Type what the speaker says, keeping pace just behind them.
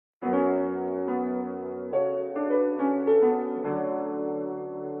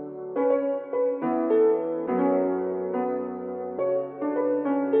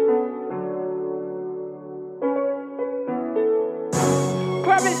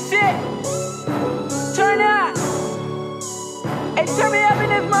shit. Turn up. Hey, turn me up in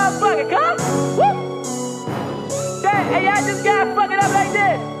this motherfucker, come. Woo. Dang, hey, y'all just gotta fuck it up like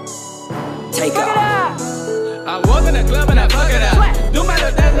this. Take fuck off. it up. I walk in the club and I fuck it up. What? Do my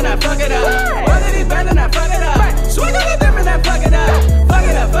little dance and I fuck it up. What? All of these bands and I fuck it up. What? Swing on the dip and I fuck it up. Fuck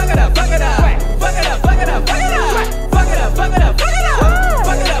it up, fuck it up, fuck it up. What? Fuck it up, fuck it up, fuck it up. What? Fuck it up, fuck it up, fuck it up. What?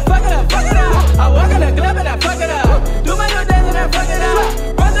 Fuck it up, fuck it up, fuck it up. I walk in the club and I fuck it up. Do my little dance and I fuck it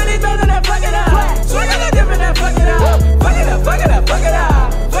up. Run to these bands and I fuck it up. Swing on the dip and I fuck it up. Fuck it up, fuck it up, fuck it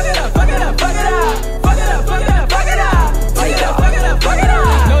up. Fuck it up, fuck it up, fuck it up. Fuck it up, fuck it up, fuck it up. Fuck it up, fuck it up, fuck it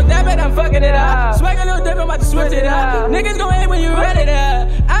up. No dabbing, I'm fucking it up. Swag a little dip, I'm about to switch it up. Niggas gon' hate when you run it up.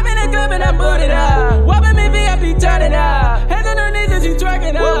 I'm in the club and I'm booted up. Whopping me VIP, turning up. Hands on her knees and she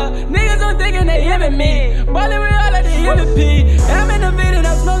twerking up. Niggas don't thinking they hearing me. Ballin' real like they hear the P. I'm in the vid and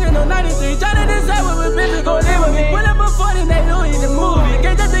I'm smoking on 93. Tryna decide what bitches gon' live with me.